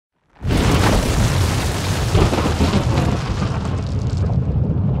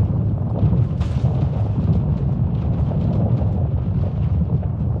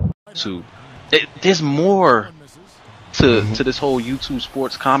YouTube. There's more to this whole YouTube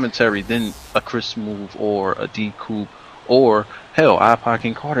sports commentary than a Chris Smoove or a D Coop or hell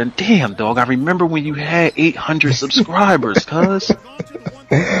iPodKingCarter. And damn dog, I remember when you had 800 subscribers, cuz.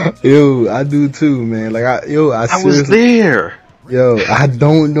 Yo, I do too, man. Like I was there. Yo, I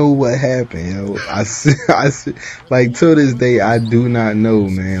don't know what happened. Yo, I like till this day I do not know,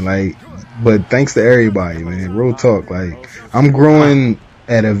 man. Like, but thanks to everybody, man. Real talk. Like, I'm growing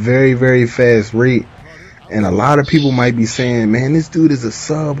at a very, very fast rate, and a lot of people might be saying, "Man, this dude is a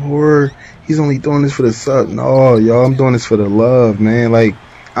sub horror. He's only doing this for the sub." No, y'all, I'm doing this for the love, man. Like,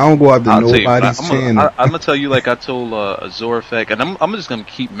 I don't go after nobody's channel. I'm gonna tell you, like I told Azorafek, and I'm just gonna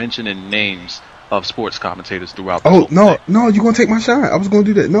keep mentioning names of sports commentators throughout. No, you gonna take my shine? I was gonna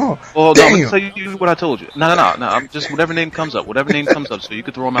do that. No. Well, no, I'm gonna tell you what I told you. No. I'm just whatever name comes up, so you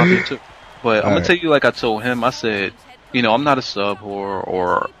could throw them out there too. But I'm gonna tell you, like I told him, I said, you know, I'm not a sub whore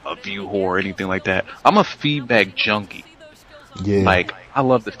or a view whore or anything like that. I'm a feedback junkie. Yeah. Like, I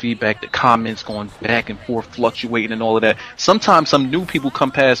love the feedback, the comments going back and forth, fluctuating and all of that. Sometimes some new people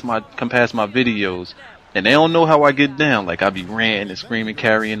come past my videos and they don't know how I get down. Like, I be ranting and screaming,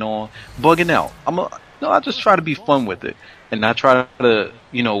 carrying on, bugging out. I just try to be fun with it. And I try to,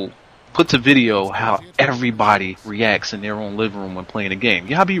 you know, put to video how everybody reacts in their own living room when playing a game.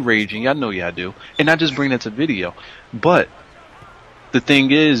 Y'all be raging, y'all know y'all do. And I just bring that to video. But the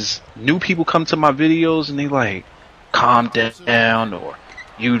thing is, new people come to my videos and they like, calm down, or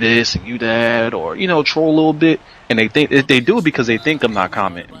you this and you that, or, you know, troll a little bit. And they do it because they think I'm not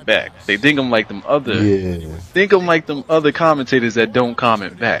commenting back. They think I'm like them other commentators that don't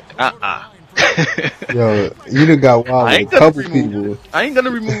comment back. Yo, you done got wild with a couple people. I ain't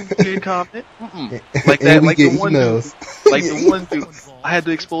gonna remove the comment. Like that, like the one dude. Like the one dude. I had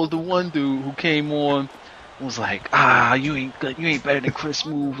to expose the one dude who came on and was like, you ain't good, you ain't better than Chris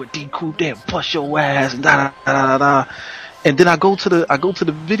Smoove or D Coop, they'll bust your ass and da da da da. And then I go to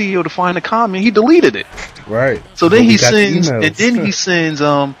the video to find the comment. He deleted it. Right. So then he sends,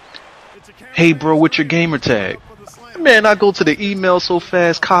 hey bro, what's your gamer tag? Man, I go to the email so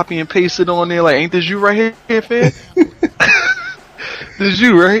fast, copy and paste it on there. Like, ain't this you right here, fam? This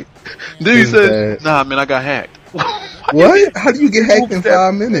you, right? Then he said, nah, man, I got hacked. What? How do you get hacked in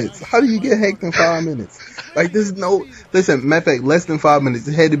 5 minutes? Like, there's no... Listen, matter of fact, less than 5 minutes.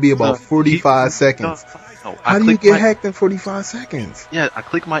 It had to be about 45 seconds. No, how do you get hacked in 45 seconds? Yeah, I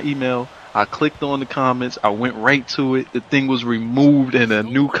clicked my email. I clicked on the comments. I went right to it. The thing was removed and a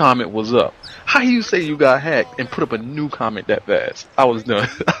new comment was up. How you say you got hacked and put up a new comment that fast? I was done.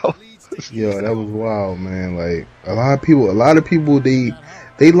 Yo, that was wild, man. Like, a lot of people, they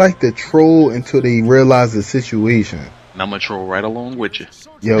like to troll until they realize the situation. And I'm gonna troll right along with you.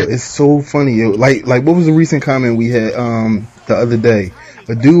 Yo, it's so funny. Yo, like what was the recent comment we had the other day?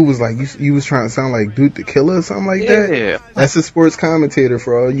 A dude was like, you was trying to sound like Duke the Killer or something like that? Yeah. That's a sports commentator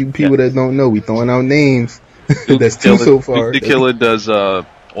for all you people that don't know. We throwing out names. That's two so far. Duke the Killer does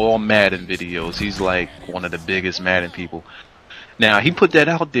all Madden videos. He's like one of the biggest Madden people. Now, he put that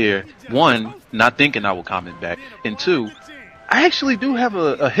out there, one, not thinking I would comment back, and two, I actually do have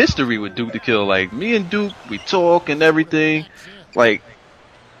a history with Duke the Killer. Like, me and Duke, we talk and everything. Like,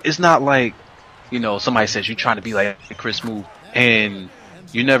 it's not like, you know, somebody says you're trying to be like Chris Smoove, and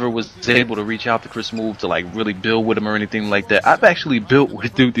you never was able to reach out to Chris Smoove to like really build with him or anything like that. I've actually built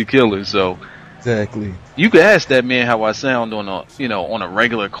with Duke the Killer, so exactly. You could ask that man how I sound on a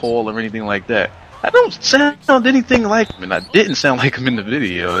regular call or anything like that. I don't sound anything like him, and I didn't sound like him in the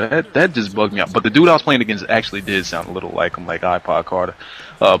video. That just bugged me out. But the dude I was playing against actually did sound a little like him, like iPodKingCarter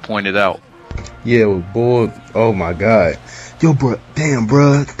pointed out. Yeah, well, boy, oh my God. Yo, bro, damn,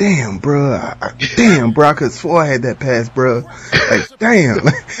 bro, I could swear I had that pass, bro. Like, damn.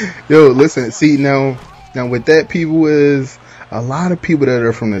 Yo, listen, see, now what that people is, a lot of people that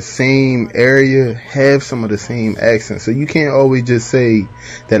are from the same area have some of the same accents. So you can't always just say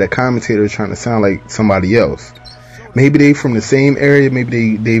that a commentator is trying to sound like somebody else. Maybe they from the same area,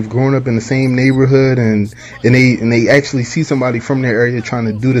 maybe they've grown up in the same neighborhood and they actually see somebody from their area trying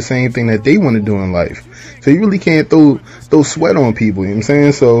to do the same thing that they want to do in life. So you really can't throw sweat on people, you know what I'm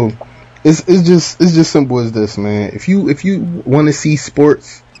saying? So it's just simple as this, man. If you want to see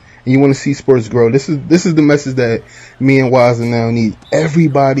sports and you want to see sports grow, this is the message that me and Wiser now need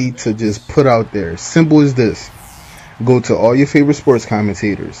everybody to just put out there. Simple as this. Go to all your favorite sports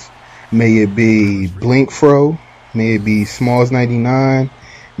commentators. May it be Blink Fro, may it be Smalls99,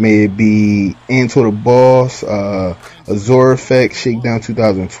 may it be Anto the Boss, Azor Effect, Shakedown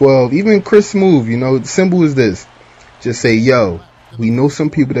 2012, even Chris Smoove, you know, simple as this. Just say, yo, we know some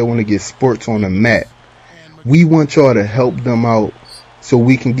people that want to get sports on the mat. We want y'all to help them out so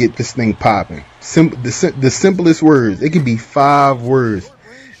we can get this thing popping. The simplest words. It could be 5 words.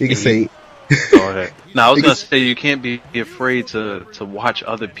 You can say. Go ahead. Now I was gonna say you can't be afraid to watch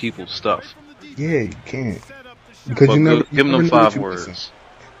other people's stuff. Yeah, you can't. Because but you never give them 5 words. Missing.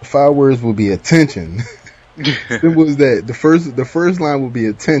 The 5 words will be attention. Simple as that. The first line will be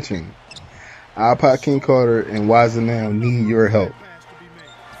attention. iPodKingCarter and Wiser Now need your help.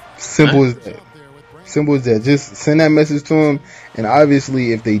 Simple as that. Simple as that. Just send that message to them, and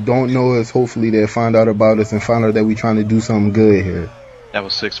obviously, if they don't know us, hopefully they'll find out about us and find out that we're trying to do something good here. That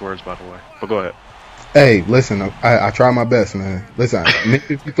was 6 words, by the way. But go ahead. Hey, listen, I try my best, man. Listen,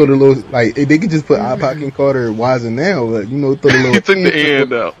 maybe if you put a little, like, they could just put iPodKingCarter Wiser Now, but, you know, throw the little. You took the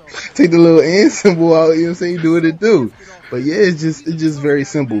and out. Take the little and symbol out, you know what I'm saying? Do what it do. But yeah, it's just very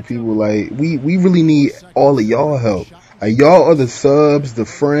simple, people. Like, we really need all of y'all help. Like, y'all are the subs, the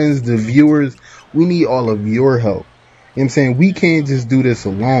friends, the viewers. We need all of your help. You know what I'm saying? We can't just do this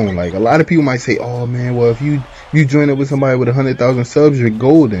alone. Like, a lot of people might say, oh man, well, if you join up with somebody with 100,000 subs, you're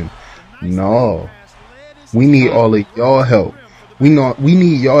golden. No. We need all of y'all help. We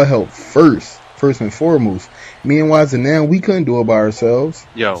need y'all help first and foremost. Me and Wiser Now, we couldn't do it by ourselves.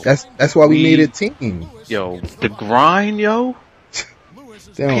 Yo. That's why we made a team. Yo, the grind, yo.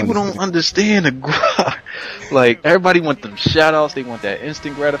 People don't understand the grind. Like, everybody want them shout outs, they want that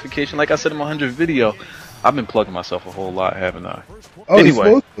instant gratification. Like I said in my 100th video, I've been plugging myself a whole lot, haven't I? Oh,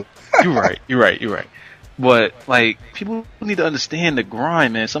 anyway, you're right. But, like, people need to understand the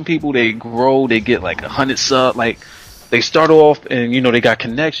grind, man. Some people, they grow, they get like 100 subs, like, they start off and, you know, they got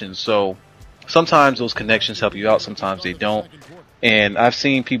connections. So sometimes those connections help you out, sometimes they don't. And I've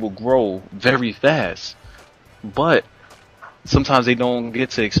seen people grow very fast, but sometimes they don't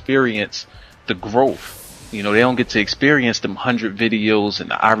get to experience the growth. You know, they don't get to experience them 100 videos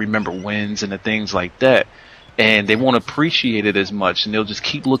and the I remember wins and the things like that. And they won't appreciate it as much, and they'll just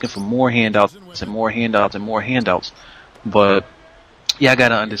keep looking for more handouts and more handouts and more handouts. But yeah, I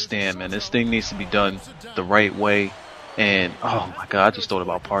gotta understand, man, this thing needs to be done the right way. And oh my god, I just thought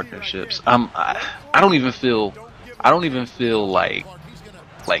about partnerships. I don't even feel like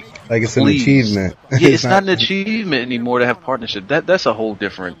it's an achievement. Yeah, it's not an achievement anymore to have partnership. That's a whole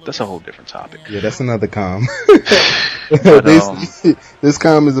different topic. Yeah, that's another com. But, this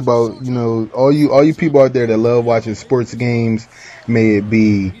com is about, you know, all you people out there that love watching sports games, may it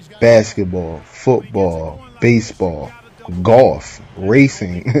be basketball, football, baseball, golf,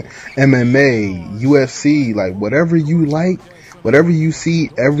 racing, MMA, UFC, like whatever you like, whatever you see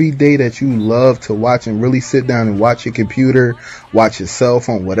every day that you love to watch and really sit down and watch your computer, watch your cell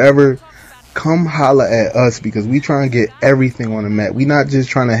phone, whatever, come holla at us, because we trying to get everything on the map. We not just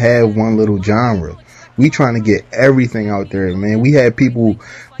trying to have one little genre. We trying to get everything out there, man. We got people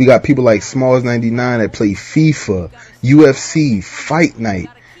like Smalls99 that play FIFA, UFC, Fight Night.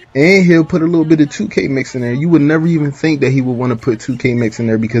 And he'll put a little bit of 2K mix in there. You would never even think that he would want to put 2K mix in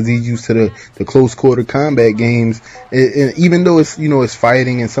there, because he's used to the close quarter combat games. And even though it's, you know, it's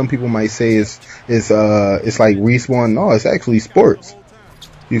fighting, and some people might say it's like Respawn. No, it's actually sports.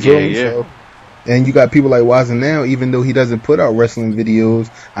 You feel me? Yeah. So, and you got people like Wiser Now, even though he doesn't put out wrestling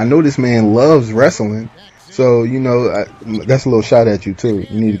videos, I know this man loves wrestling. So, you know, that's a little shot at you too.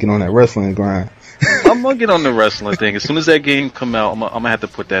 You need to get on that wrestling grind. I'm gonna get on the wrestling thing. As soon as that game come out, I'm gonna have to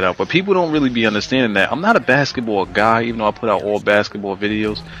put that out. But people don't really be understanding that. I'm not a basketball guy, even though I put out all basketball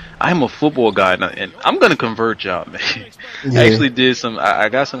videos. I'm a football guy, and I'm gonna convert y'all, man. Yeah. I actually did I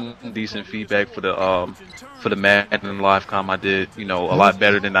got some decent feedback for the Madden live com I did. You know, a lot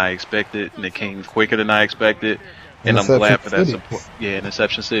better than I expected, and it came quicker than I expected. And I'm glad for that support. Yeah, in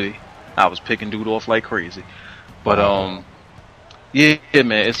Inception City, I was picking dude off like crazy. But yeah,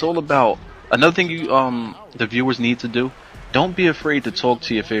 man, it's all about. Another thing the viewers need to do, don't be afraid to talk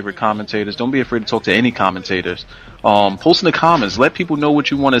to your favorite commentators. Don't be afraid to talk to any commentators. Post in the comments. Let people know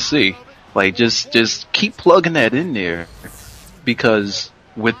what you want to see. Like, just keep plugging that in there, because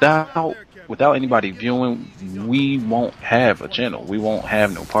without anybody viewing, we won't have a channel. We won't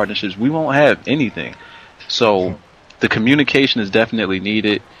have no partnerships. We won't have anything. So the communication is definitely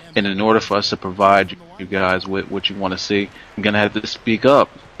needed. And in order for us to provide you guys with what you want to see, you're going to have to speak up.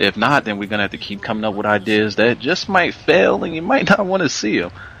 If not, then we're going to have to keep coming up with ideas that just might fail, and you might not want to see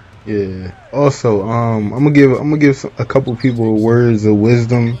them. Yeah. Also, I'm gonna give a couple people words of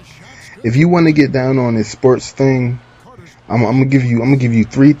wisdom. If you want to get down on this sports thing, I'm gonna give you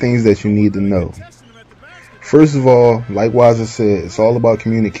 3 things that you need to know. First of all, like Wiser said, it's all about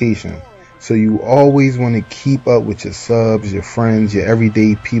communication. So you always want to keep up with your subs, your friends, your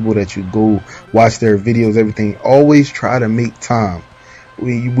everyday people that you go watch their videos, everything. Always try to make time.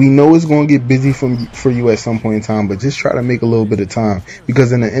 We know it's going to get busy for you at some point in time, but just try to make a little bit of time,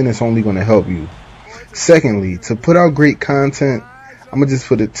 because in the end it's only going to help you. Secondly, to put out great content, I'm going to just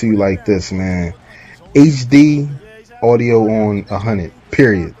put it to you like this, man. HD audio on 100,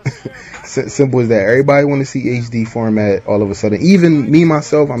 period. Simple as that. Everybody want to see HD format all of a sudden. Even me,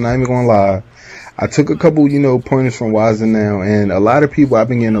 myself, I'm not even going to lie. I took a couple, pointers from Wiser Now, and a lot of people, I've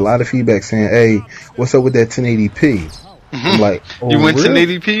been getting a lot of feedback saying, hey, what's up with that 1080p? I'm like, oh, you went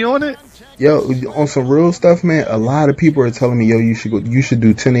really? 1080p on it? Yo, on some real stuff, man, a lot of people are telling me, yo, you should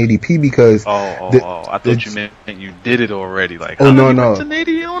do 1080p because... I thought you meant you did it already. Like, no.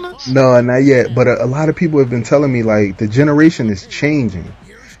 1080 on us? No, not yet. But a lot of people have been telling me, like, the generation is changing.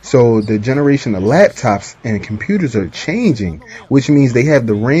 So the generation of laptops and computers are changing, which means they have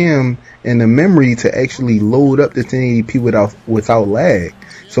the RAM and the memory to actually load up the 1080p without lag.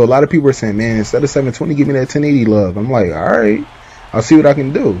 So a lot of people are saying, man, instead of 720, give me that 1080 love. I'm like, all right, I'll see what I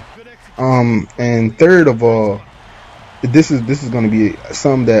can do. And third of all, this is going to be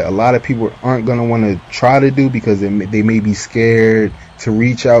something that a lot of people aren't going to want to try to do because they may be scared to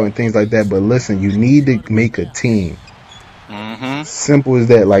reach out and things like that. But listen, you need to make a team. Mm-hmm. Simple as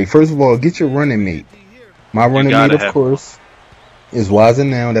that. Like, first of all, get your running mate. My running mate, of course, is Wiser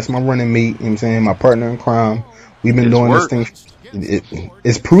Now. That's my running mate. You know what I'm saying? My partner in crime. We've been doing this thing.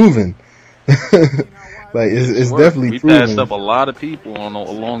 It's proven. Like, it's definitely proven. We passed up a lot of people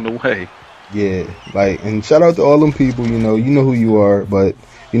along the way. Yeah, like, and shout out to all them people. You know who you are. But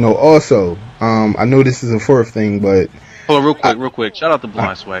also, I know this is a fourth thing, but hold on, real quick. Shout out to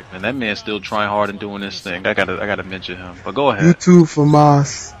Blind Swag, man. That man's still trying hard and doing this thing. I gotta mention him. But go ahead. YouTube for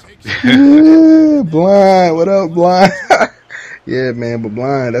Moss. Yeah, Blind. What up, Blind? Yeah, man. But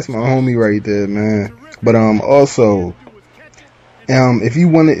Blind, that's my homie right there, man. But also, if you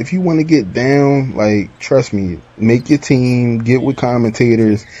wanna get down, like, trust me, make your team, get with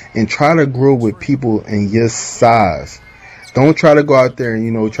commentators, and try to grow with people in your size. Don't try to go out there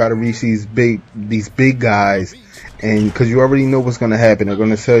and try to reach these big guys, and because you already know what's gonna happen. They're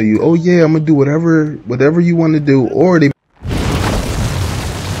gonna tell you, oh yeah, I'm gonna do whatever you want to do, or they